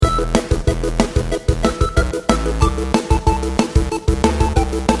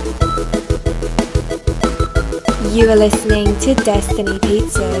You are listening to Destiny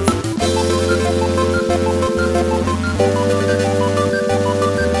Pizzas.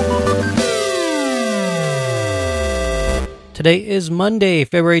 Today is Monday,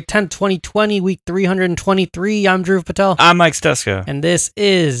 February 10th, 2020, week 323. I'm Drew Patel. I'm Mike Stuska. And this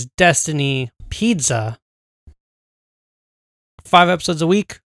is Destiny Pizza. 5 episodes a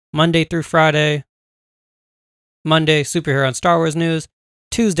week, Monday through Friday. Monday, superhero and Star Wars news.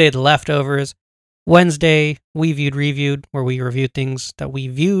 Tuesday, The Leftovers. Wednesday, We Viewed Reviewed, where we review things that we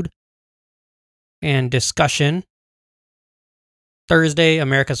viewed. And discussion. Thursday,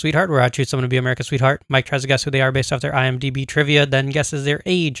 America's Sweetheart, where I choose someone to be America's Sweetheart. Mike tries to guess who they are based off their IMDb trivia, then guesses their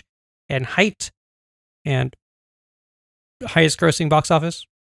age and height and highest grossing box office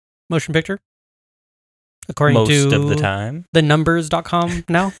motion picture. According Most to of the time. thenumbers.com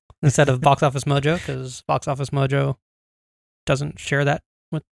now, instead of Box Office Mojo, because Box Office Mojo doesn't share that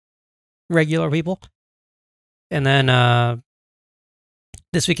with regular people. And then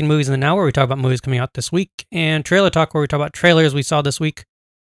This Week in Movies in the Now, where we talk about movies coming out this week, and Trailer Talk, where we talk about trailers we saw this week.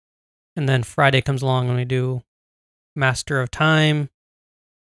 And then Friday comes along and we do Master of Time,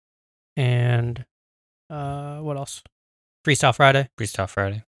 and what else? Freestyle Friday. Freestyle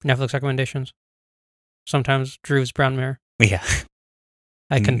Friday. Netflix recommendations. Sometimes Drew's Brown Mirror. Yeah.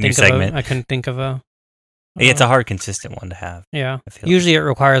 I couldn't think of a. It's a hard, consistent one to have. Yeah. Usually it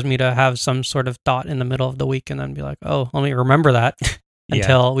requires me to have some sort of thought in the middle of the week and then be like, oh, let me remember that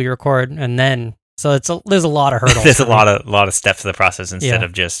until we record. And then, so there's a lot of hurdles. There's a lot of steps to the process instead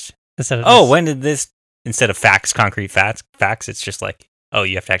of just, when did this, instead of concrete facts, it's just like, oh,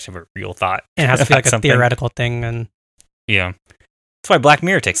 you have to actually have a real thought. It has to be like a theoretical thing. And yeah. That's why Black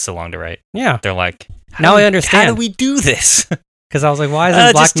Mirror takes so long to write. Yeah. They're like, now I understand. How do we do this? Because I was like, why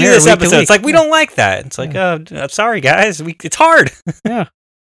isn't Black just Mirror do this week episode? to week? It's like, we don't like that. It's like, I'm sorry, guys. It's hard. Yeah.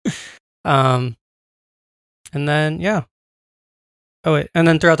 And then, Oh, wait. And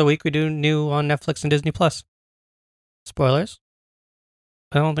then throughout the week, we do new on Netflix and Disney Plus. Spoilers.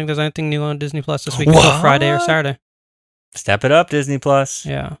 I don't think there's anything new on Disney Plus this week until Friday or Saturday. Step it up, Disney Plus.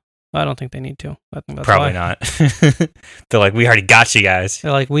 Yeah. I don't think they need to. I think that's probably why. not. They're like, we already got you guys.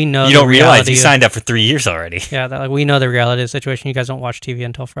 They're like, we know you don't realize you signed up for 3 years already. Yeah, they're like, we know the reality of the situation. You guys don't watch TV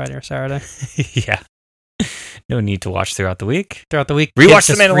until Friday or Saturday. Yeah. No need to watch throughout the week. Throughout the week,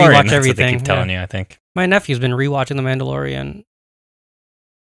 rewatch The Mandalorian. Rewatch That's everything. What they keep telling you, I think. My nephew's been rewatching The Mandalorian.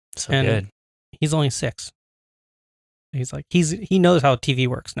 So good. He's only 6. He's like, he knows how TV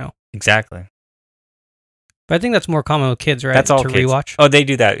works now. Exactly. But I think that's more common with kids, right? That's all to kids. Rewatch. Oh, they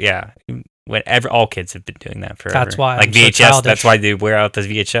do that, yeah. All kids have been doing that forever. That's why. Like VHS, so that's why they wear out those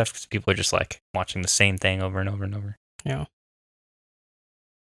VHS, because people are just like watching the same thing over and over and over. Yeah.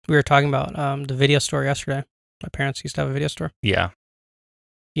 We were talking about the video store yesterday. My parents used to have a video store. Yeah.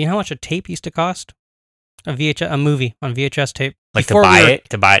 You know how much a tape used to cost? A movie on VHS tape. Like to buy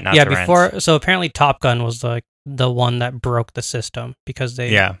it, not to rent. So apparently Top Gun was like the one that broke the system because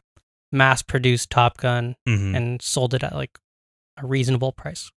they mass-produced Top Gun and sold it at like a reasonable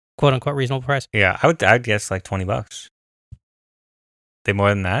price. Quote unquote reasonable price. Yeah, I'd guess like $20. They more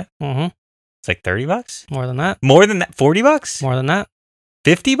than that? Mm-hmm. It's like $30? More than that. More than that? $40? More than that.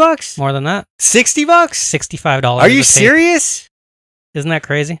 $50? More than that. $60? $65. Are you serious? Isn't that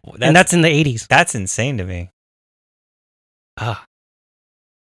crazy? And that's in the 80s. That's insane to me.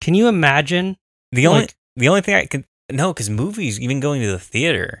 Can you imagine? The only thing I could because movies, even going to the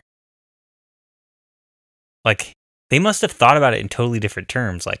theater, like they must have thought about it in totally different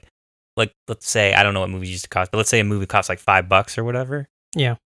terms. Like let's say, I don't know what movies used to cost, but let's say a movie costs like $5 or whatever.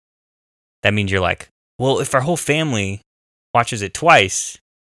 Yeah. That means you're like, well, if our whole family watches it twice,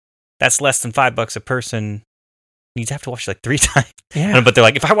 that's less than $5 a person. You'd have to watch it like 3 times. Yeah. But they're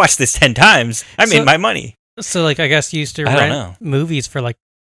like, if I watch this 10 times, I made my money. So like, I guess you used to rent movies for like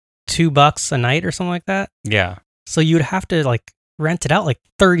 $2 a night or something like that. Yeah. So you'd have to like rent it out like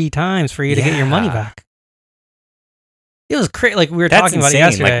 30 times for you to get your money back. It was crazy. Like we were talking about it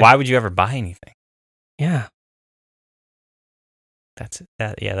yesterday. Like, why would you ever buy anything? Yeah. I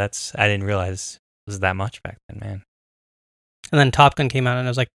didn't realize it was that much back then, man. And then Top Gun came out and it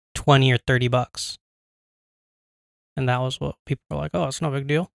was like $20 or $30. And that was what people were like, oh, it's no big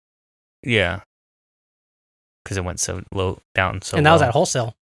deal. Yeah. Because it went so low, down so And that low. was at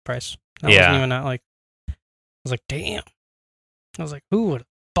wholesale price. That wasn't even that like, I was like, damn. I was like, who would have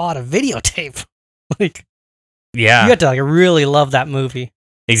bought a videotape? Like, yeah. You had to like really love that movie.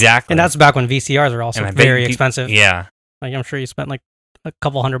 Exactly. And that's back when VCRs were also very expensive. Yeah. Like, I'm sure you spent like a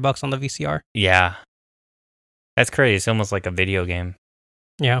couple $100 on the VCR. Yeah. That's crazy. It's almost like a video game.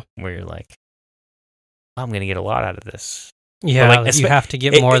 Yeah. Where you're like, I'm going to get a lot out of this. Yeah, like, like, you have to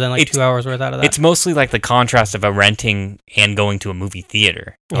get more than like 2 hours worth out of that. It's mostly like the contrast of a renting and going to a movie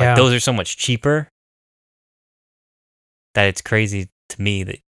theater. Like, Yeah. those are so much cheaper that it's crazy to me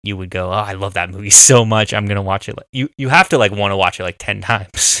that you would go, oh, I love that movie so much. I'm going to watch it. You have to like want to watch it like 10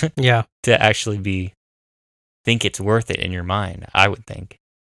 times Yeah. to actually think it's worth it in your mind, I would think.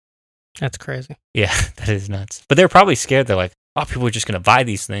 That's crazy. Yeah, that is nuts. But they're probably scared. They're like, oh, people are just going to buy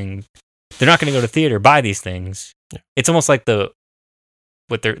these things. They're not going to go to theater, buy these things. Yeah. It's almost like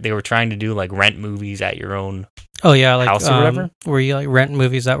what they were trying to do, like rent movies at your own. Oh yeah, like house or whatever? where you like rent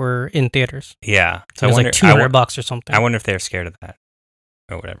movies that were in theaters. Yeah. So it was like $200 or something. I wonder if they're scared of that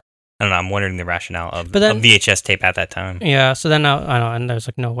or whatever. I don't know. I'm wondering the rationale of, But then- of VHS tape at that time. Yeah, so then I know, and there's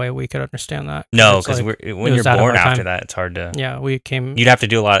like no way we could understand that. No, It's because like, when was you're out of born our after time. that, it's hard to. yeah, we came. You'd have to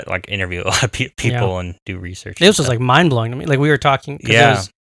do a lot, like interview a lot of people and do research. This and was stuff. like mind blowing to me. Like we were talking. 'Cause Yeah.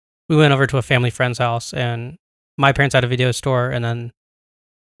 we went over to a family friend's house, and my parents had a video store, and then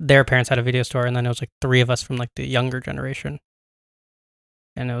their parents had a video store, and then it was like 3 of us from like the younger generation,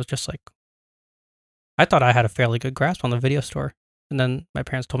 and it was just like, I thought I had a fairly good grasp on the video store, and then my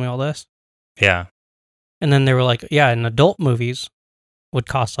parents told me all this, Yeah. and then they were like, yeah, and adult movies would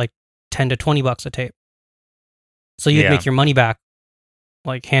cost like $10 to $20 a tape, so you'd Yeah. make your money back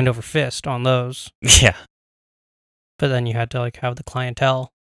like hand over fist on those, Yeah. but then you had to like have the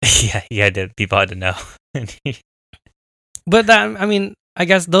clientele. Yeah. People had to know. But that, I mean, I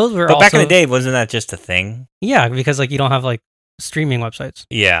guess those were But also, back in the day, wasn't that just a thing? yeah, because like you don't have like streaming websites.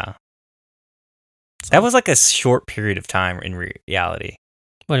 Yeah. That was like a short period of time in reality.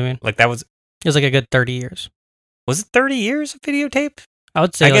 What do you mean? Like that was It was like a good 30 years. it 30 years of videotape? I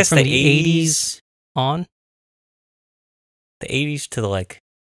would say I like guess from the the 80s 80s, on the 80s to the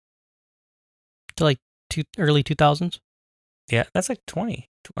to like early 2000s. yeah, that's like 20.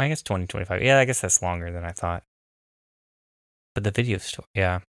 I guess 20, 25. Yeah, I guess that's longer than I thought. But the video store,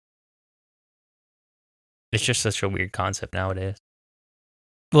 yeah. It's just such a weird concept nowadays.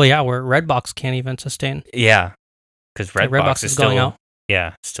 Well, yeah, where Redbox can't even sustain. Yeah. Because Like, Redbox is going still, out.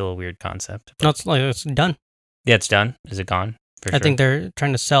 yeah, still a weird concept. No, it's like it's done. Yeah, it's done. Is it gone? For I think they're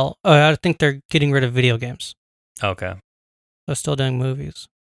trying to sell. I think they're getting rid of video games. Okay. They're still doing movies,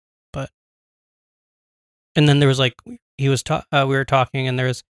 but and then there was like we were talking, and there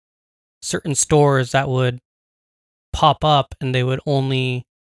was certain stores that would pop up, and they would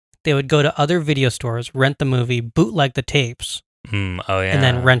go to other video stores, rent the movie, bootleg the tapes, Oh, yeah. and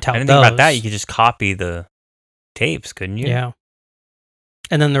then rent out I didn't think about that. those. You could just copy the tapes, couldn't you? Yeah.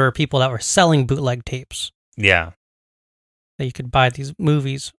 And then there were people that were selling bootleg tapes Yeah. that you could buy these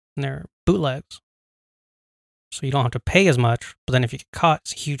movies, and they're bootlegs. So you don't have to pay as much, but then if you get caught,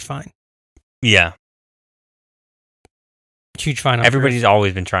 it's a huge fine. Yeah. Huge fine. Everybody's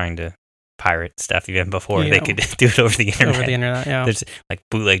always been trying to pirate stuff even before they Yeah. could do it over the internet. over the internet. Yeah. There's like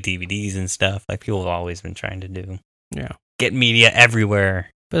bootleg DVDs and stuff. Like people have always been trying to do. Yeah. Get media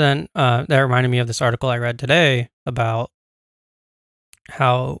everywhere. But then that reminded me of this article I read today about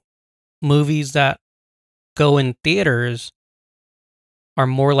how movies that go in theaters are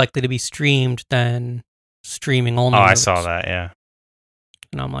more likely to be streamed than streaming only. Oh, I movies. saw that. Yeah.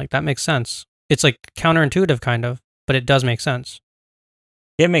 And I'm like, that makes sense. It's like counterintuitive, kind of, but it does make sense.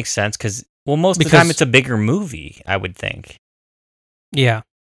 It makes sense because, well, most of the time it's a bigger movie, I would think. Yeah,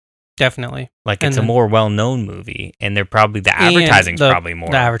 definitely. Like And it's a then- more well-known movie, and they're probably the advertising's probably more.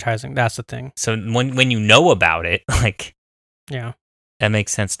 The advertising, that's the thing. So when you know about it, like Yeah. that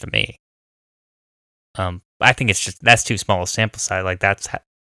makes sense to me. I think it's just that's too small a sample size. Like it's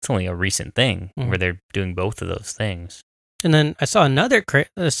only a recent thing Mhm. where they're doing both of those things. And then I saw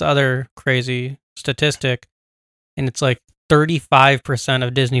this other crazy statistic, and it's like 35%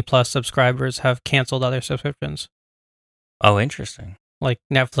 of Disney Plus subscribers have canceled other subscriptions, Oh, interesting. like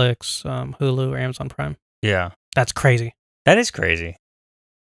Netflix, Hulu, or Amazon Prime. Yeah, That's crazy. that is crazy.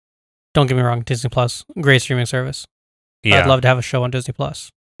 Don't get me wrong, Disney Plus, great streaming service. Yeah, I'd love to have a show on Disney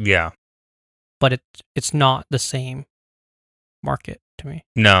Plus, yeah. but it's not the same market to me.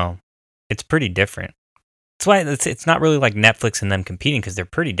 No, it's pretty different. That's why it's not really like Netflix and them competing because they're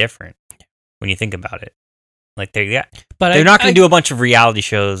pretty different when you think about it. Like they're But not going to do a bunch of reality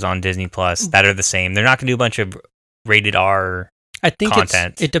shows on Disney Plus that are the same. They're not going to do a bunch of rated R. I think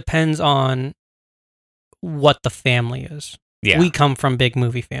content. it depends on what the family is. Yeah, We come from big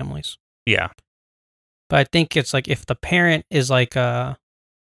movie families. yeah, But I think it's like if the parent is like a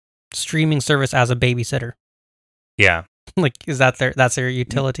streaming service as a babysitter, yeah. like that's their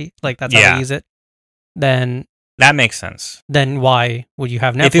utility, like that's how Yeah. they use it, then That makes sense. why would you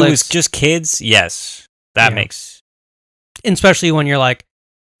have Netflix? If it was just kids, yes, that Yeah. makes. especially when you're like,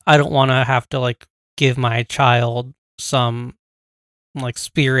 I don't want to have to like give my child some like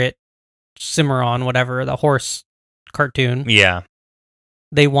Spirit, Cimarron, whatever, the horse cartoon, Yeah.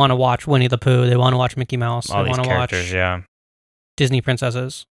 they want to watch Winnie the Pooh. They want to watch Mickey Mouse. All They these want to watch characters, yeah. Disney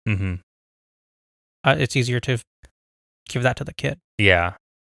princesses. Mm-hmm. It's easier to give that to the kid. Yeah.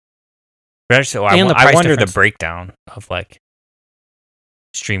 But actually, And the I price wonder difference. the breakdown of like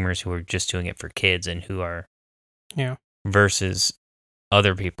streamers who are just doing it for kids and who are Yeah. versus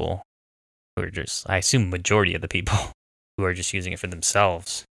other people who are just, I assume majority of the people who are just using it for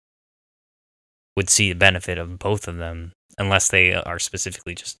themselves would see the benefit of both of them unless they are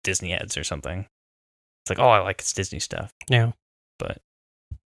specifically just Disney heads or something. It's like, oh, I like its Disney stuff. Yeah. But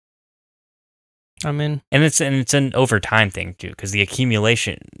I mean, and it's an over time thing too, because the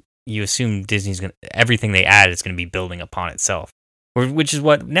accumulation, you assume Disney's gonna, everything they add is gonna be building upon itself, which is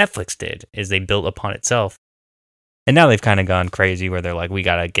what Netflix did, is they built upon itself, and now they've kind of gone crazy where they're like, we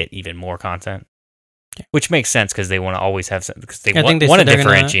gotta get even more content, which makes sense because they want to always have something, because they I think they want to said they're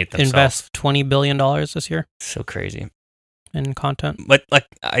gonna differentiate themselves. invest $20 billion this year So crazy, in content, but like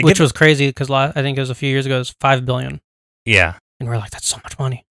which was crazy because I think it was a few years ago. It was $5 billion, yeah, and we're like, that's so much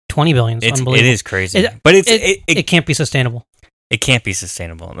money. $20 billion is unbelievable. It is crazy, It- but It can't be sustainable. it can't be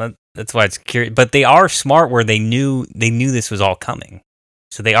sustainable. That's why it's curious. But they are smart where they knew this was all coming.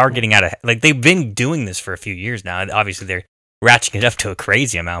 So they are getting out of, like, they've been doing this for a few years now. Obviously they're ratcheting it up to a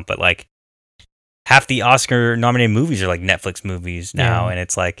crazy amount, but like half the Oscar nominated movies are like Netflix movies now. Yeah. And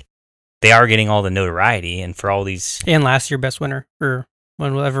it's like, they are getting all the notoriety, and for all these, And last year, best winner, or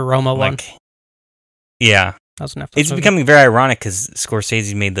whenever Roma won, like, yeah, that was a Netflix it's movie. becoming very ironic because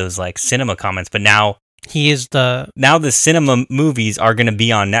Scorsese made those like cinema comments, but now He is the cinema movies are going to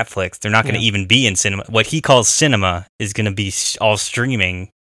be on Netflix. They're not going to Yeah. even be in cinema. What he calls cinema is going to be all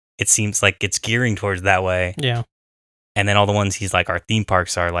streaming. It seems like it's gearing towards that way. yeah. And then all the ones he's like, our theme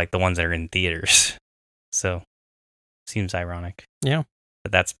parks are like the ones that are in theaters. So, seems ironic. Yeah.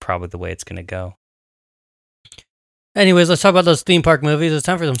 But that's probably the way it's going to go. Anyways, let's talk about those theme park movies. It's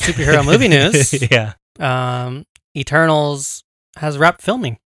time for some superhero movie news. Yeah. Eternals has wrapped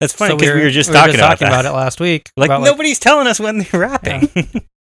filming. That's funny So because we were just talking about it last week. Like, about, nobody's telling us when they're wrapping.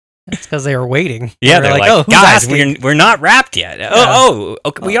 it's because they were waiting. Yeah, They they're were like, oh, who's guys, asking?" we're not wrapped yet.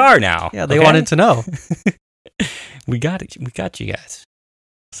 Okay, we are now. Yeah, they okay? wanted to know. We got it. We got you guys.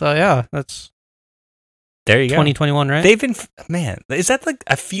 So yeah, that's There you go. 2021, right? They've been, man, is that like,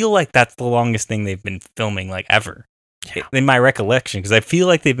 I feel like that's the longest thing they've been filming, like, ever. Yeah. In my recollection, because I feel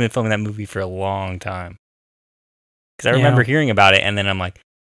like they've been filming that movie for a long time. Because I remember hearing about it, and then I'm like,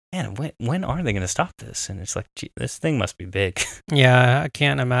 man, when are they going to stop this? And it's like, gee, this thing must be big. Yeah, I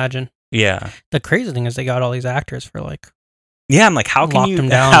can't imagine. Yeah. The crazy thing is they got all these actors for like, Yeah, I'm like, how can Locked you them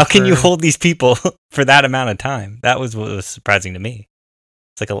down how can you for- hold these people for that amount of time? That was what was surprising to me.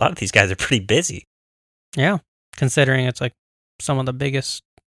 It's like a lot of these guys are pretty busy. yeah, considering it's like some of the biggest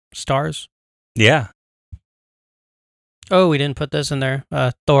stars. Yeah. Oh, we didn't put this in there.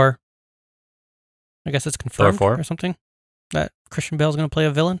 Thor. I guess it's confirmed 4? or something. That Christian Bale's going to play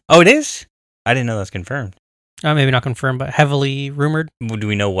a villain. Oh, it is? I didn't know that was confirmed. Maybe not confirmed, but heavily rumored. Do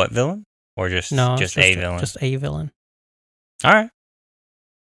we know what villain? Or just No, just it's a villain? Just a villain. All right.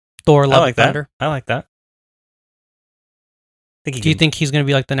 Thor, I Love like and Thunder. that. I like that. Do you think he's going to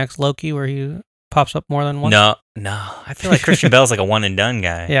be like the next Loki, where he pops up more than once? No. I feel like Christian Bale's like a one and done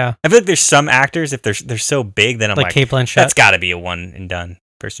guy. Yeah, I feel like there's some actors, if they're so big, then I'm like like, Kate Blanchett. that's got to be a one and done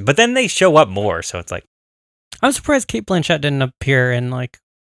person. But then they show up more, so it's like, I'm surprised Kate Blanchett didn't appear in like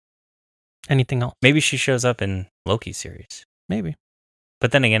anything else. maybe she shows up in Loki series. Maybe.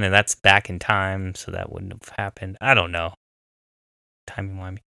 But then again, that's back in time, so that wouldn't have happened. I don't know. Timing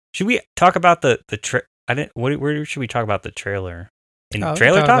wise. Should we talk about the where should we talk about the trailer? In Oh, we can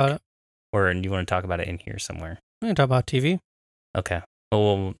trailer talk talk? about it. Or do you want to talk about it in here somewhere? We can talk about TV. Okay. Well,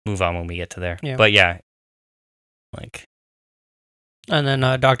 we'll move on when we get to there. Yeah. But yeah. Like, And then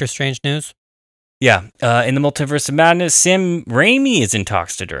Doctor Strange news. yeah. In the Multiverse of Madness, Sam Raimi is in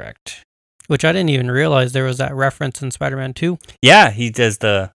talks to direct. Which I didn't even realize there was that reference in Spider-Man 2. Yeah, he does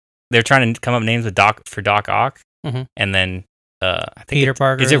they're trying to come up with names with for Doc Ock. Mhm. And then, I think Peter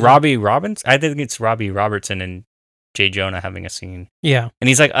Parker. is it Robbie Robbins? I think it's Robbie Robertson and Jay Jonah having a scene. Yeah, And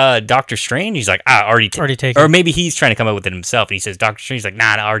he's like, Doctor Strange? He's like, already it's taken. already taken. Or maybe he's trying to come up with it himself. And he says, Doctor Strange. He's like,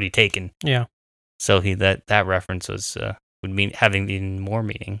 nah, already taken. Yeah. So that reference would mean having even more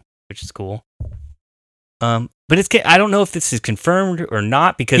meaning, which is cool. But I don't know if this is confirmed or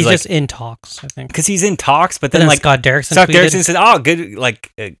not because He's like, just in talks, I think. because he's in talks, but But then like Scott Derrickson Scott tweeted, Derrickson said, oh, good,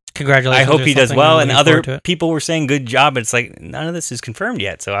 like, congratulations. I hope or he does something, well. I'm And looking other forward to it. people were saying good job, but it's like, none of this is confirmed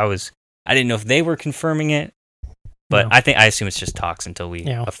yet. So I didn't know if they were confirming it, but No. I assume it's just talks until we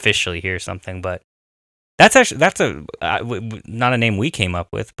Yeah. officially hear something. But That's not a name we came up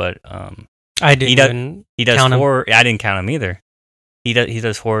with, but I didn't he even does count him. horror. I didn't count him either. He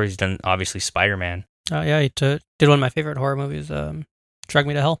does horror. He's done obviously Spider-Man. Yeah, he did one of my favorite horror movies, Drag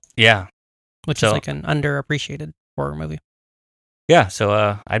Me to Hell, Yeah, which is like an underappreciated horror movie. yeah.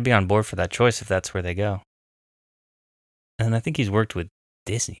 So I'd be on board for that choice if that's where they go. And I think he's worked with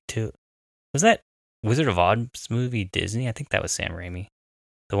Disney too. Was that Wizard of Oz movie Disney? I think that was Sam Raimi.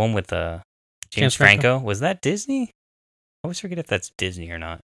 The one with James Franco. Was that Disney? I always forget if that's Disney or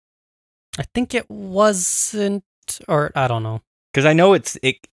not. I think it wasn't, or I don't know. Because I know it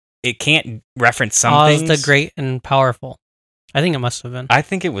can't reference some Oz things. the Great and Powerful. I think it must have been. I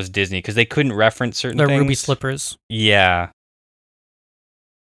think it was Disney because they couldn't reference certain things. The ruby slippers. Yeah.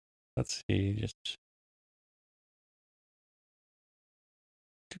 Let's see. Just.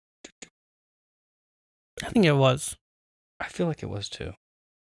 I think it was. I feel like it was too.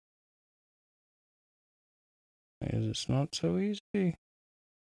 It's not so easy.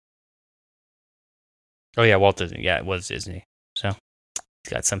 Oh yeah, Walt Disney. Yeah, it was Disney. So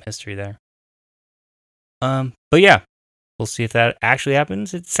he's got some history there. But yeah, we'll see if that actually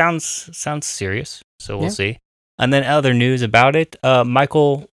happens. It sounds serious, so we'll see. And then other news about it: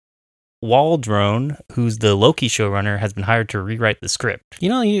 Michael Waldron, who's the Loki showrunner, has been hired to rewrite the script. You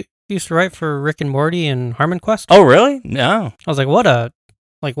know, you used to write for Rick and Morty and Harmon Quest. Oh, really? No. I was like,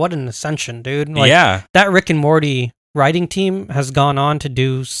 what an ascension, dude. Like, yeah. That Rick and Morty writing team has gone on to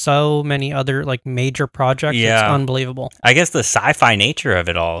do so many other like major projects. Yeah. It's unbelievable. I guess the sci-fi nature of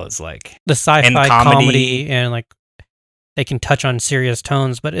it all is like the sci-fi and comedy and like they can touch on serious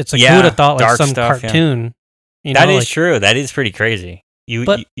tones, but it's like Yeah, who would have thought like dark some stuff, cartoon. You that know, is like, true. That is pretty crazy. You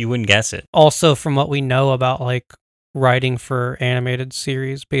wouldn't guess it. Also, from what we know about like writing for animated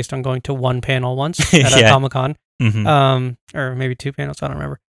series based on going to one panel once at a Yeah. Comic-Con, Mhm. or maybe two panels, I don't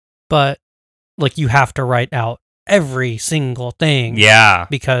remember. But like you have to write out every single thing, Yeah.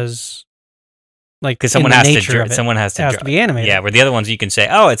 Because like Because someone in the has nature to of it, someone has it has to be animated. Yeah, where the other ones you can say,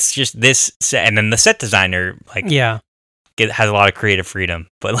 oh, it's just this set, and then the set designer like has a lot of creative freedom.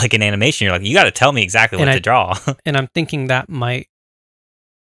 But like in animation, you're like, you got to tell me exactly what to draw. And I'm thinking that might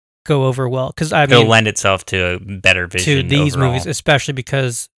go over well because It'll lend itself to a better vision to these overall. movies, especially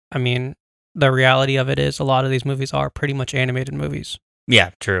because I mean the reality of it is a lot of these movies are pretty much animated movies.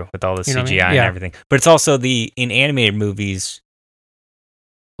 Yeah, true, with all the You know CGI what I mean? and Yeah. everything. But it's also in animated movies,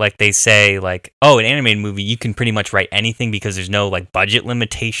 like they say, like, oh, an animated movie, you can pretty much write anything because there's no like budget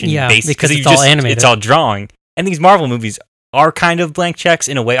limitation. Yeah, based, because you it's all animated. It's all drawing. And these Marvel movies are kind of blank checks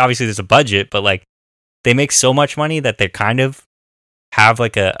in a way. Obviously, there's a budget, but like they make so much money that they kind of have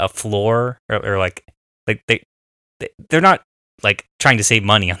like a floor or like they're not like trying to save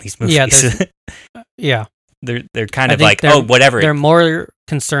money on these movies. Yeah, they're kind I of think like, oh, whatever. They're more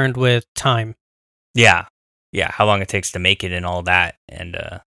concerned with time. Yeah, how long it takes to make it and all that, and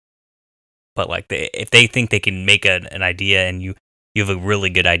but like if they think they can make an idea and you have a really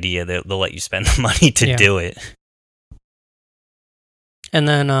good idea, they'll let you spend the money to do it. And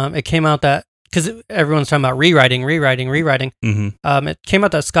then it came out that because everyone's talking about rewriting. Mm-hmm. It came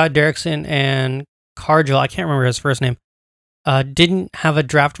out that Scott Derrickson and Cargill, I can't remember his first name, didn't have a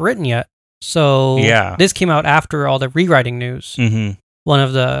draft written yet. So this came out after all the rewriting news. Mm-hmm. One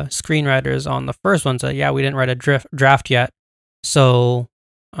of the screenwriters on the first one said, we didn't write a draft yet. So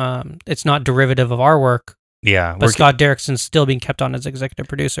it's not derivative of our work. Yeah. But Scott Derrickson's still being kept on as executive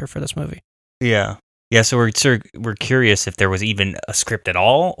producer for this movie. Yeah. Yeah, so we're curious if there was even a script at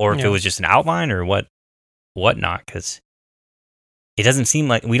all, or if it was just an outline, or whatnot, because it doesn't seem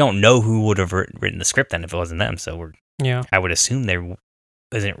like we don't know who would have written the script then if it wasn't them. So I would assume there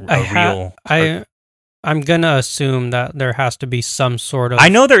isn't real. I'm gonna assume that there has to be some sort of. I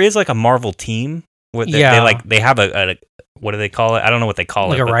know there is like a Marvel team. They have a what do they call it? I don't know what they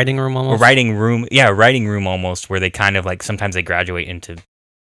call it. Like a writing room almost. A writing room, yeah, a writing room almost, where they kind of like sometimes they graduate into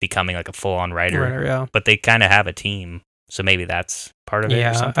becoming like a full-on writer, but they kind of have a team, so maybe that's part of it.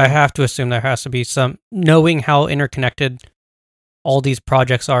 Yeah, or something. I have to assume there has to be some knowing how interconnected all these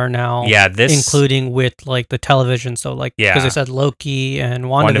projects are now. Yeah, including with like the television. So like, because they said Loki and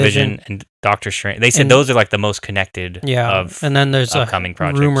WandaVision and Doctor Strange. They said those are like the most connected. Of and then there's upcoming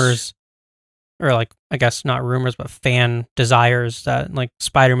projects. Rumors, or like I guess not rumors, but fan desires that like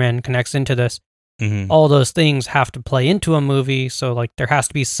Spider-Man connects into this. Mm-hmm. All those things have to play into a movie, so like there has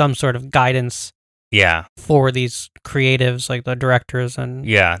to be some sort of guidance. For these creatives, like the directors and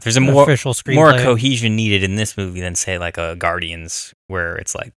there's a more official screenplay. More cohesion needed in this movie than say like a Guardians, where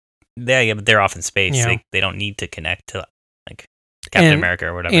it's like but they're off in space. Yeah. They don't need to connect to like Captain America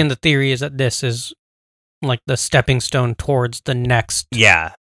or whatever. And the theory is that this is like the stepping stone towards the next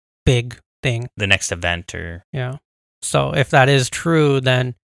big thing. the next event, or Yeah. So if that is true,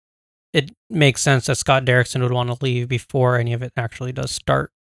 then it makes sense that Scott Derrickson would want to leave before any of it actually does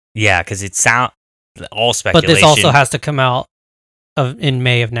start. yeah, because it sound all But speculation. this also has to come out in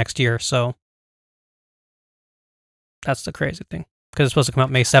May of next year, so that's the crazy thing. Because it's supposed to come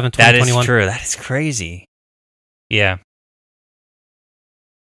out May 7th, that 2021. is true. That is crazy. Yeah.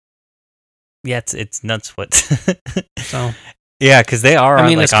 Yeah, it's nuts. What? So yeah, because they are. I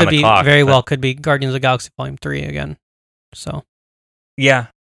mean, like, this on could the be clock, very but- well could be Guardians of the Galaxy Volume 3 again. So Yeah,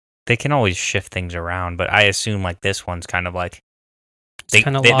 they can always shift things around, but I assume like this one's kind of like it's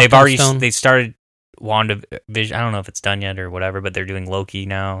kind of they've already stone. they started WandaVision. I don't know if it's done yet or whatever, but they're doing Loki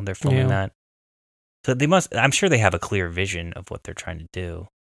now. They're filming Yeah. that, so they must. I'm sure they have a clear vision of what they're trying to do.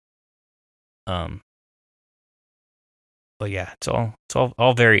 But yeah, it's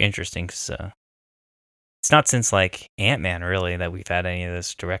all very interesting because it's not since like Ant-Man really that we've had any of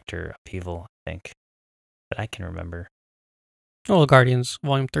this director upheaval. I think that I can remember. Well, Guardians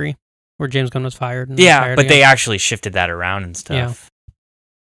Volume 3, where James Gunn was fired. And Yeah, fired but they again. actually shifted that around and stuff.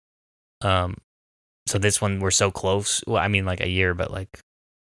 So this one we're so close. Well, I mean like a year, but like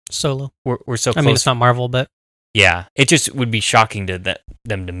Solo. we're so I close. mean, it's not Marvel, but Yeah, it just would be shocking to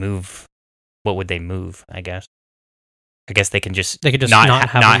them to move. What would they move? I guess they can just not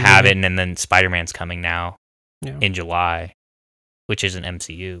have a it, and then Spider-Man's coming now yeah. in July, which isn't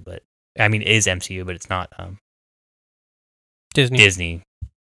MCU, but I mean it is MCU, but it's not Disney.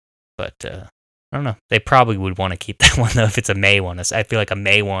 But I don't know. They probably would want to keep that one though if it's a May one. I feel like a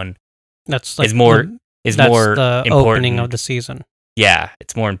May one That's like is more that's more the important. opening of the season. Yeah,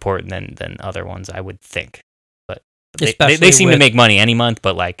 it's more important than other ones, I would think. But they Especially seem to with- make money any month,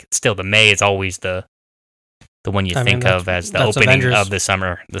 but like still, the May is always the one you I mean, think that's- of as the that's opening Avengers. of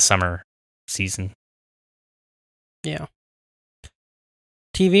the summer season. Yeah.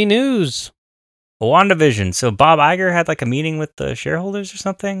 TV news. WandaVision. So Bob Iger had like a meeting with the shareholders or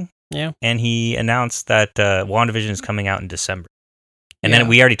something. Yeah. And he announced that WandaVision is coming out in December. And Yeah. then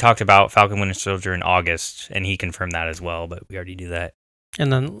we already talked about Falcon Winter Soldier in August, and he confirmed that as well, but we already do that.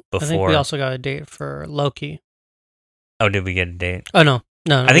 And then I think Before. we also got a date for Loki. Oh, did we get a date? Oh no,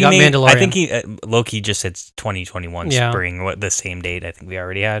 I we think got Mandalorian. I think Loki just said 2021 Yeah. spring, the same date I think we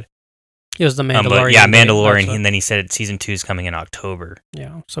already had. it was the Mandalorian. But yeah, date, Mandalorian, that's what- and then he said season 2 is coming in October.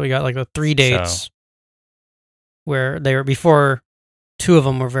 Yeah, so we got like the 3 dates where they were before. 2 of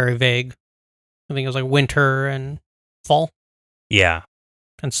them were very vague. I think it was like winter and fall Yeah,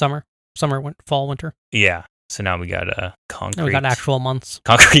 and summer, fall, winter. yeah. So now we got concrete. And we got actual months.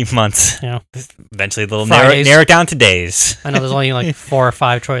 concrete months. Yeah. Eventually they'll Fridays. narrow it down to days. I know there's only like 4 or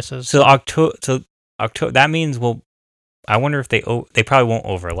 5 choices. So October. That means I wonder if they probably won't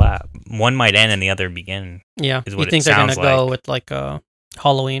overlap. One might end and the other begin. Yeah, is you what it think they're gonna sounds go like. with like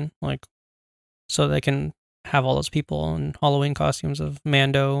Halloween, like so they can have all those people in Halloween costumes of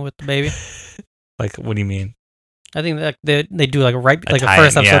Mando with the baby. Like, what do you mean? I think that they do like A the tie-in,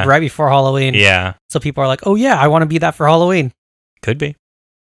 first episode yeah. right before Halloween. Yeah, So people are like, "Oh yeah, I want to be that for Halloween." could be.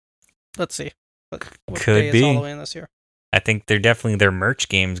 Let's see. What Could day is be. Halloween this year? I think their merch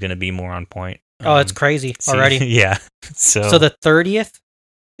game is going to be more on point. Oh, it's crazy already. Yeah. So So the 30th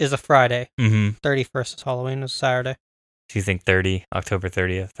is a Friday. mhm. 31st is Halloween. Is Saturday. Do you think October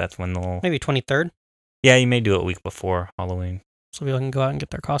 30th? That's when they'll. Maybe 23rd. Yeah, you may do it a week before Halloween. So people can go out and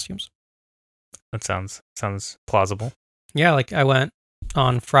get their costumes. That sounds plausible. Yeah, like I went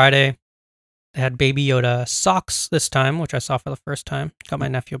on Friday. They had Baby Yoda socks this time, which I saw for the first time. Got my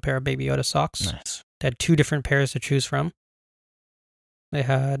nephew a pair of Baby Yoda socks. Nice. They had 2 different pairs to choose from. They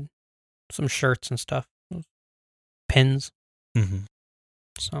had some shirts and stuff, pins. Mm-hmm.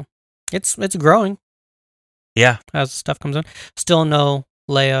 So it's growing Yeah. as the stuff comes in. Still no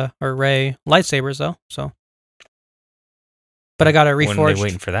Leia or Rey lightsabers though. So, but I got a When are they reforged.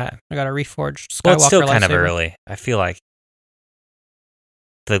 waiting for that? I got a reforged Skywalker Well, it's still kind of lightsaber. early. I feel like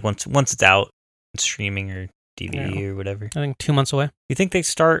once it's out, it's streaming or DVD or whatever. I think 2 months away. You think they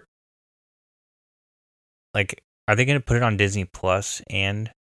start? Like, are they going to put it on Disney Plus and?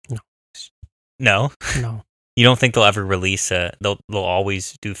 No. No. No. You don't think they'll ever release they'll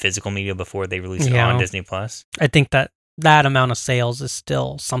always do physical media before they release it Yeah. on Disney Plus? I think that amount of sales is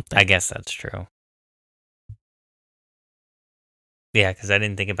still something. I guess that's true. Yeah, because I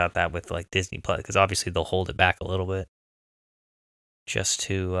didn't think about that with like Disney Plus, because obviously they'll hold it back a little bit just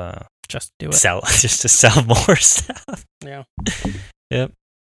to Just do it. sell more stuff. Yeah. Yep.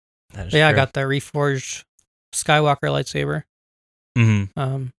 That is But yeah, I true. got the reforged Skywalker lightsaber.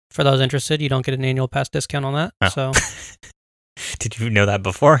 Mhm. For those interested, you don't get an annual pass discount on that. Oh. So Did you know that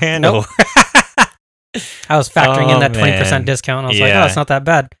beforehand? Nope. or- I was factoring in Oh, that 20% man. discount. And I was like, Yeah. oh, it's not that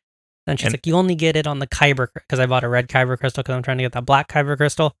bad. Then she's And- like, you only get it on the Kyber, because I bought a red Kyber crystal because I'm trying to get that black Kyber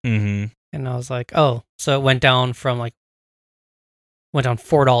crystal. Mm-hmm. And I was like, oh, so it went down $4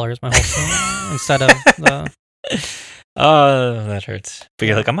 my whole thing instead of the Oh, that hurts. But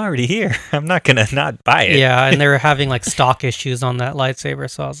you're like, I'm already here. I'm not gonna not buy it. yeah, and they were having like stock issues on that lightsaber,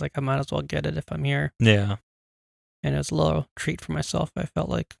 so I was like, I might as well get it if I'm here. Yeah. And it was a little treat for myself. I felt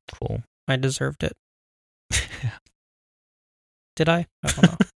like Cool. I deserved it. Did I? I don't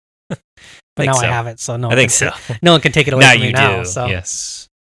know. But Think now so. I have it, so no. I think so. No one can take it away Now from me you now. do. So Yes.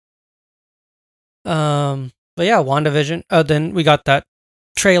 But yeah, WandaVision. Oh, then we got that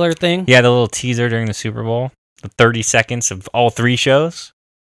trailer thing. Yeah, the little teaser during the Super Bowl. The 30 seconds of all 3 shows.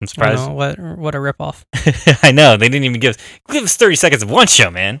 I'm I surprised. know, what a ripoff. I know. They didn't even give us 30 seconds of one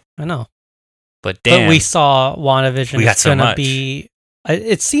show, man. I know. But damn. But we saw WandaVision. We got It's so gonna much. be.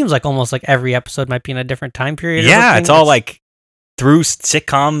 It seems like almost like every episode might be in a different time period. or Yeah, something. it's all like through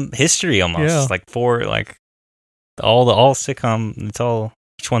sitcom history almost. Yeah. Like for like all sitcom. It's all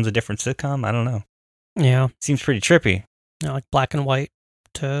each one's a different sitcom. I don't know. yeah, Seems pretty trippy. like black and white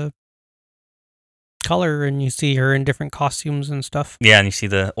to color, and you see her in different costumes and stuff. Yeah, and you see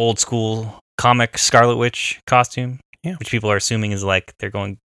the old school comic Scarlet Witch costume, Yeah. which people are assuming is like they're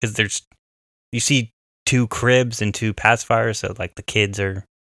going because you see 2 cribs and 2 pacifiers, so like the kids are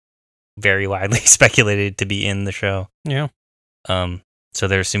very widely speculated to be in the show. Yeah, So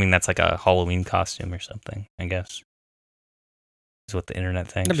they're assuming that's like a Halloween costume or something. I guess is what the internet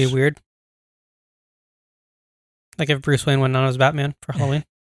thinks. that'd be weird. Like if Bruce Wayne went on as Batman for Halloween.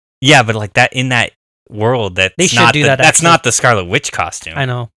 Yeah, but like that in that world, that They should do that, That's actually. not the Scarlet Witch costume. I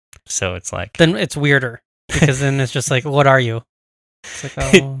know. So it's like Then it's weirder because then it's just like, what are you? It's like,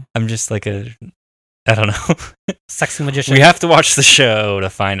 oh, I'm just like I don't know. sexy magician. We have to watch the show to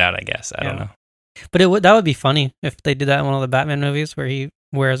find out. I guess I don't Yeah. know. But that would be funny if they did that in one of the Batman movies where he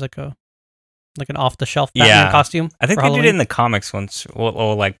wears like an off the shelf Batman Yeah. costume. I think for they did it Halloween. in the comics once.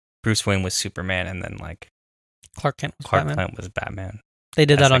 Well, like Bruce Wayne was Superman, and then like Clark Kent was Clark Batman. Kent was Batman. They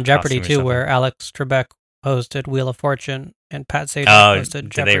did as that on a Jeopardy costume or too, where something. Alex Trebek hosted Wheel of Fortune and Pat Sajak Oh, hosted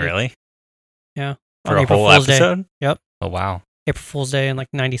did Jeopardy. they really? Yeah. For On a April whole Fool's Day. episode? Yep. Oh wow, April Fool's Day in like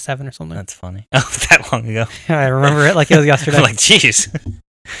 '97 or something. that's funny. Oh, that long ago. I remember it like it was yesterday. I'm like, jeez.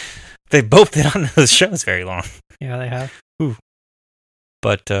 They both been on those shows very long. Yeah, they have.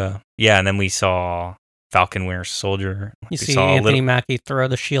 But yeah, and then we saw Falcon Winter Soldier. You We see saw a Anthony little- Mackie throw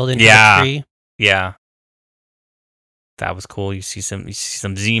the shield into Yeah. the tree. Yeah, that was cool. You see some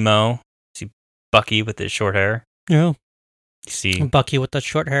Zemo. You see Bucky with his short hair. Yeah. You see And Bucky with the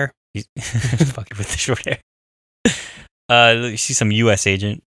short hair. Bucky with the short hair. You see some U.S.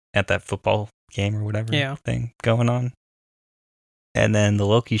 agent at that football game or whatever Yeah. thing going on. And then the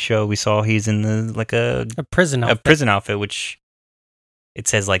Loki show, we saw he's in the like a Prison outfit. prison outfit, which it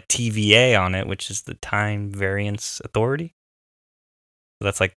says like TVA on it, which is the Time Variance Authority. So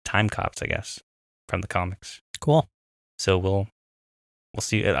that's like time cops, I guess, from the comics. Cool. So we'll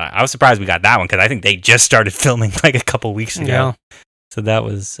see. I was surprised we got that one because I think they just started filming like a couple weeks ago. Yeah. So that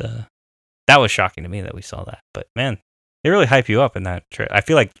was shocking to me that we saw that. But man, they really hype you up in that. I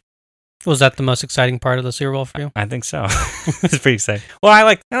feel like Was that the most exciting part of the Super Bowl for you? I think so. It's pretty exciting. Well, I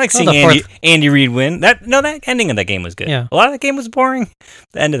like seeing the Andy Reid win. That ending of that game was good. Yeah. A lot of that game was boring.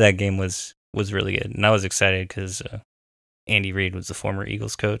 The end of that game was really good, and I was excited because Andy Reid was the former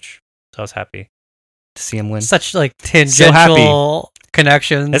Eagles coach, so I was happy to see him win. Such like happy. tangential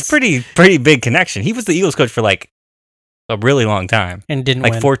connections. That's pretty big connection. He was the Eagles coach for like a really long time, And didn't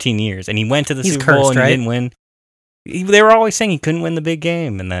like win. 14 years, and he went to the He's Super Bowl cursed, and right? he didn't win. They were always saying he couldn't win the big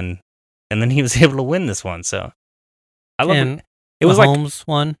game, and then he was able to win this one. So I love And it. It was like Mahomes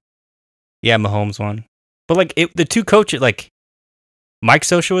won. yeah, Mahomes won, but like the two coaches, like Mike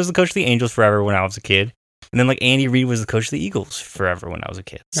Scioscia was the coach of the Angels forever when I was a kid, and then like Andy Reid was the coach of the Eagles forever when I was a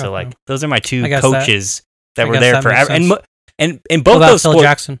kid. So Okay. like those are my two I guess coaches that I were guess there that makes forever, and sense. and in What both about those Phil sports,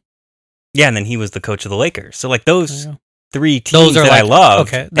 Jackson? yeah, and then he was the coach of the Lakers. So like those Yeah. three teams Those are that I like, love.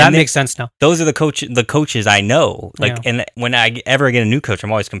 okay, that makes sense now. Those are the coaches I know. Like, Yeah. and when I ever get a new coach,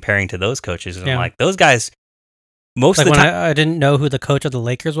 I'm always comparing to those coaches. And Yeah. I'm like, those guys, most Like of the when time, I didn't know who the coach of the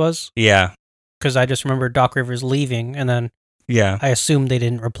Lakers was yeah, because I just remember Doc Rivers leaving, and then yeah, I assumed they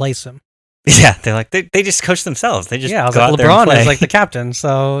didn't replace him. yeah. They're like they just coach themselves. They just Yeah, I was go like out there and LeBron play. is like the captain,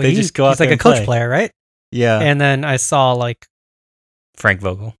 so They just go out he's like there a and coach play. player, right? yeah, And then I saw like Frank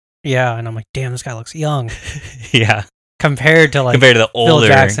Vogel. yeah, and I'm like, damn, this guy looks young Yeah, compared to like compared to the older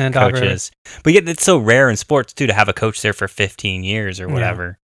Jackson and Doc coaches. But yet, it's so rare in sports too to have a coach there for 15 years or Yeah.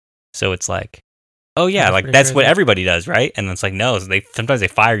 whatever. So it's like, oh yeah, That's like pretty that's what crazy. everybody does, right? And it's like no, sometimes they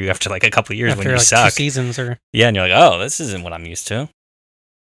fire you after like a couple of years after when you like suck. 2 seasons or Yeah, and you're like, oh, this isn't what I'm used to.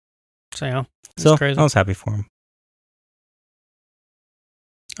 So yeah, it's So crazy. I was happy for him.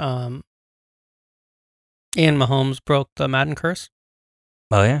 Ian Mahomes broke the Madden curse.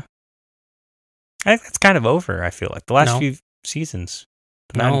 Oh yeah, I think that's kind of over. I feel like the last No. few seasons.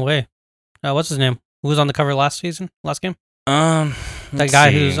 The No Madden- way. What's his name? Who was on the cover last game? That let's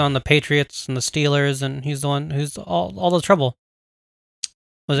guy see. who's on the Patriots and the Steelers, and he's the one who's all the trouble.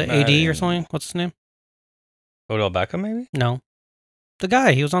 Was it AD or Madden. something? What's his name? Odell Beckham, maybe. No, the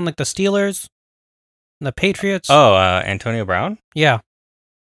guy. He was on like the Steelers, and the Patriots. Oh, Antonio Brown. Yeah,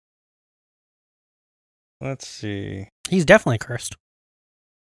 Let's see. he's definitely cursed.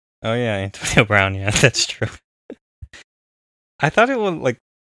 Oh yeah, Antonio Brown. Yeah, that's true. I thought it was like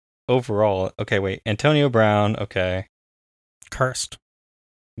overall. Okay, wait. Antonio Brown. Okay. Cursed.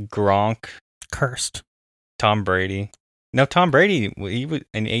 Gronk. Cursed. Tom Brady. No, Tom Brady. He was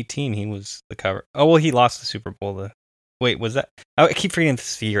in 18. He was the cover. Oh well, he lost the Super Bowl. Wait, was that? I keep forgetting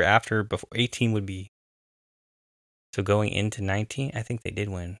this the year after. Before 18 would be. So going into 19, I think they did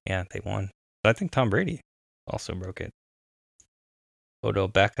win. Yeah, they won. But I think Tom Brady also broke it. Odell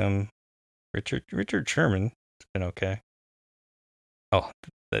Beckham, Richard Sherman. It's been okay. Oh,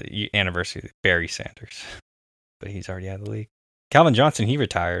 the anniversary of Barry Sanders, but he's already out of the league. Calvin Johnson, he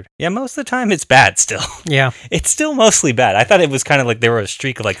retired. Yeah, most of the time it's bad still. Yeah, It's still mostly bad. I thought it was kind of like there were a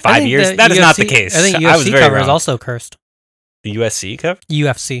streak of like I 5 think years. the That is not the UFC case. I think I was UFC very cover wrong. is also cursed. The USC cover?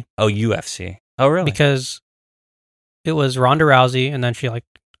 UFC Oh, UFC. Oh, really? because it was Ronda Rousey, and then she like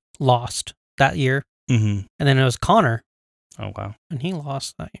lost that year, Mm-hmm. and then it was Connor, Oh, wow. and he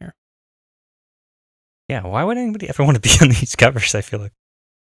lost that year. Yeah, why would anybody ever want to be on these covers, I feel like?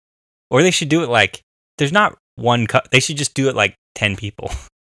 Or they should do it like, there's not one they should just do it like 10 people.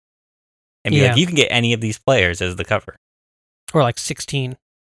 And be Yeah. like, you can get any of these players as the cover. Or like 16.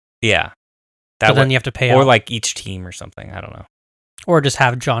 Yeah. But then way- you have to pay or out. like each team or something. I don't know. Or just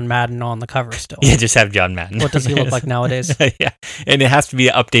have John Madden on the cover still. Yeah, just have John Madden. What does he look like nowadays? Yeah. And it has to be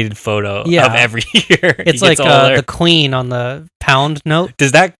an updated photo Yeah. of every year. He It's like gets older. the Queen on the pound note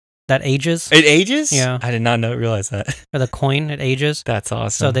Does that, that ages, it ages? Yeah. I did not realize that. or the coin, it ages. That's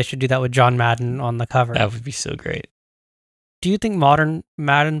awesome. So they should do that with John Madden on the cover. That would be so great. Do you think modern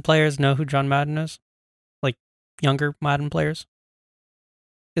Madden players know who John Madden is? Like younger Madden players?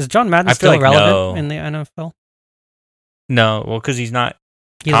 Is John Madden I feel still like relevant no. in the NFL? No, well, because he's not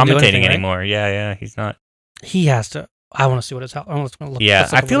He doesn't do commentating anything, right? anymore. Yeah, he's not. He has to. I want to see what his house. Let's Yeah,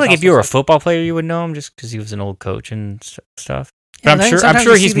 look I up feel what like his if you were a house looks football player, you would know him just because he was an old coach and stuff. like. But And then I'm sometimes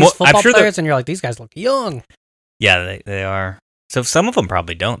sure you see he's these more. football I'm sure players, and you're like, these guys look young. Yeah, they are. So some of them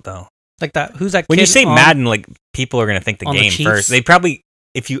probably don't though. Like that. Who's that? When you kid say on- Madden, like people are gonna think the on the game Chiefs? first. They probably,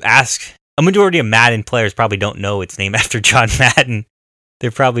 if you ask, a majority of Madden players probably don't know it's named after John Madden.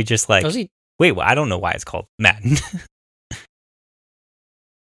 They're probably just like, Was he? wait, well, I don't know why it's called Madden.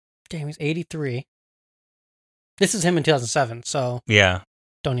 Damn, he's 83. This is him in 2007. So Yeah.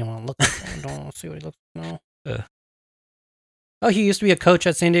 don't even want to look at him. Don't want to see what he looks like. No. Uh. Oh, he used to be a coach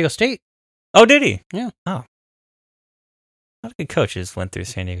at San Diego State. Oh, did he? Yeah. Oh. A lot of good coaches went through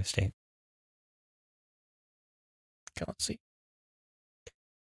San Diego State. Okay, let's see.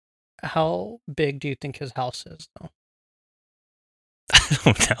 How big do you think his house is, though? I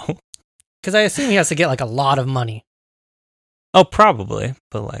don't know. Because I assume he has to get like a lot of money. Oh, probably,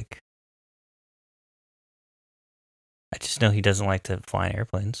 but like, I just know he doesn't like to fly in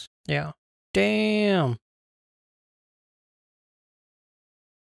airplanes. Yeah. Damn.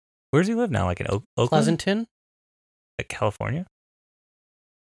 Where does he live now? Like in Oakland, Pleasanton? like California.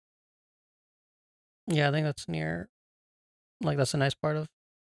 Yeah, I think that's near. Like, that's a nice part of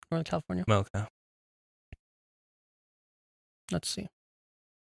Northern California. Okay. Let's see.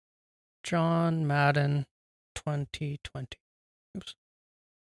 John Madden 2020. Oops.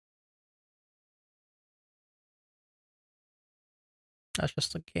 That's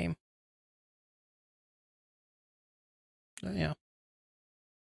just a game. Yeah.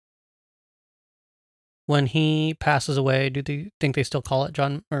 When he passes away, do they think they still call it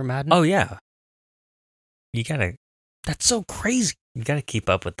John or Madden? Oh yeah. You gotta That's so crazy. keep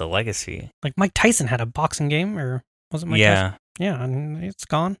up with the legacy. Like Mike Tyson had a boxing game, or was it Mike yeah, Tyson? Yeah, and it's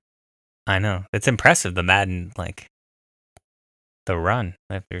gone. I know. It's impressive. The Madden, like the run.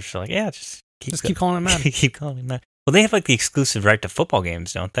 Like they're just like, yeah, just Keep calling it Madden. keep calling it Madden. Well, they have like the exclusive right to football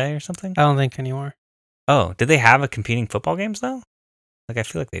games, don't they, or something? I don't think anymore. Oh, did they have a competing football games though? Like I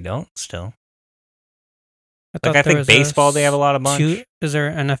feel like they don't still. Like thought I there think was baseball they have a lot of bunch. Is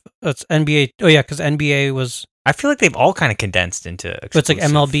there NFL? It's NBA. Oh yeah, because NBA was. I feel like they've all kind of condensed into. It's like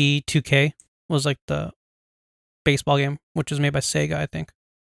exclusive. MLB 2K was like the baseball game, which was made by Sega, I think.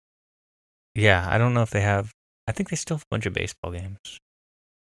 Yeah, I don't know if they have. I think they still have a bunch of baseball games.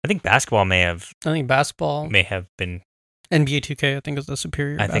 I think basketball may have basketball, been. NBA 2K, I think is the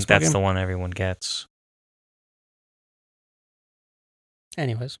superior. I think that's the one everyone gets.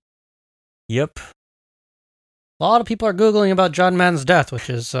 Anyways. Yep. A lot of people are Googling about John Madden's death, which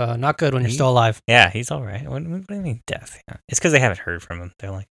is not good when you're still alive. Yeah, he's all right. What do you mean death? Yeah. It's because they haven't heard from him.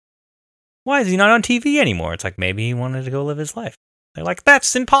 They're like, why is he not on TV anymore? It's like, maybe he wanted to go live his life. They're like,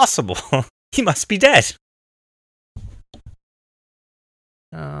 that's impossible. He must be dead.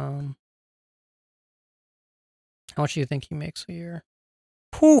 How much do you think he makes a year?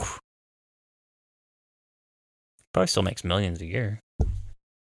 Whew. Probably still makes millions a year.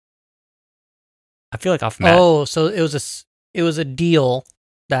 I feel like off Matt. Oh, so it was a deal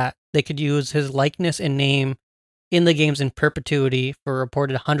that they could use his likeness and name in the games in perpetuity for a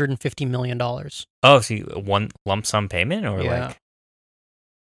reported $150 million. Oh, so one lump sum payment or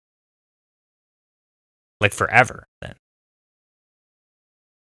like forever then?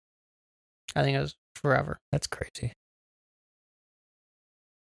 I think it was forever. That's crazy.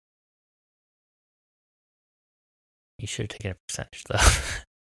 You should have taken a percentage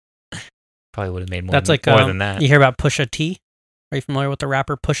though. Probably would have made more than that. You hear about Pusha T? Are you familiar with the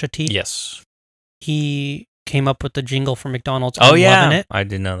rapper Pusha T? Yes. He came up with the jingle for McDonald's. Oh, yeah. Loving It, I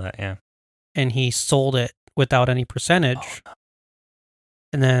did know that, yeah. and he sold it without any percentage. Oh, no.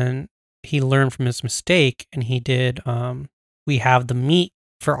 And then he learned from his mistake, and he did We Have the Meat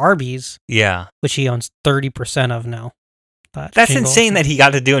for Arby's. Yeah. Which he owns 30% of now. That's insane that he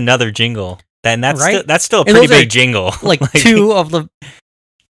got to do another jingle. That's right? That's still a pretty big jingle. Like two of the...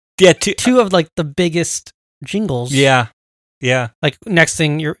 Yeah, two of like the biggest jingles. Yeah. Yeah. Like next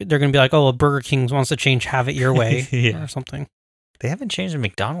thing they're going to be like, oh, Burger King wants to change Have It Your Way or something. They haven't changed the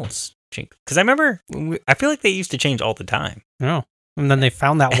McDonald's jingle. Because I remember, I feel like they used to change all the time. No. And then they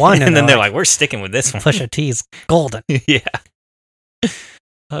found that one. and then they're like, we're sticking with this one. Pusha T's golden. Yeah.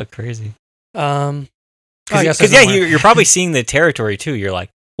 Oh, crazy. Because you're probably seeing the territory too. You're like,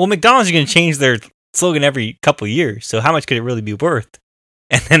 well, McDonald's is going to change their slogan every couple of years. So how much could it really be worth?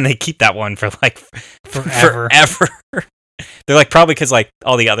 And then they keep that one for like forever. They're like, probably because like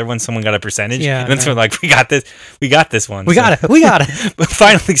all the other ones, someone got a percentage. Yeah. And then they're like, we got this one. We got it. But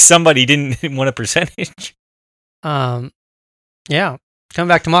finally, somebody didn't want a percentage. Yeah. Come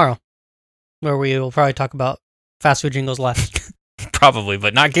back tomorrow, where we will probably talk about fast food jingles less. Probably,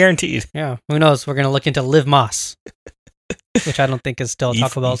 but not guaranteed. Yeah. Who knows? We're going to look into Live Moss, which I don't think is still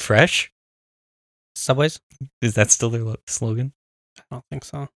Taco Bell's. Fresh? Subways? Is that still their slogan? I don't think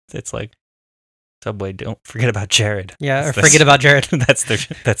so. It's like Subway, don't forget about Jared. Yeah, or forget about Jared. That's their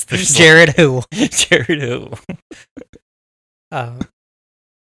Jared who? Jared who?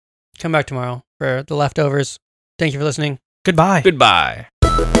 Come back tomorrow for the leftovers. Thank you for listening. Goodbye. Goodbye.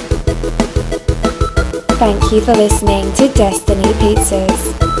 Thank you for listening to Destiny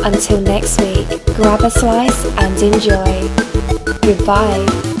Pizzas. Until next week, grab a slice and enjoy. Goodbye.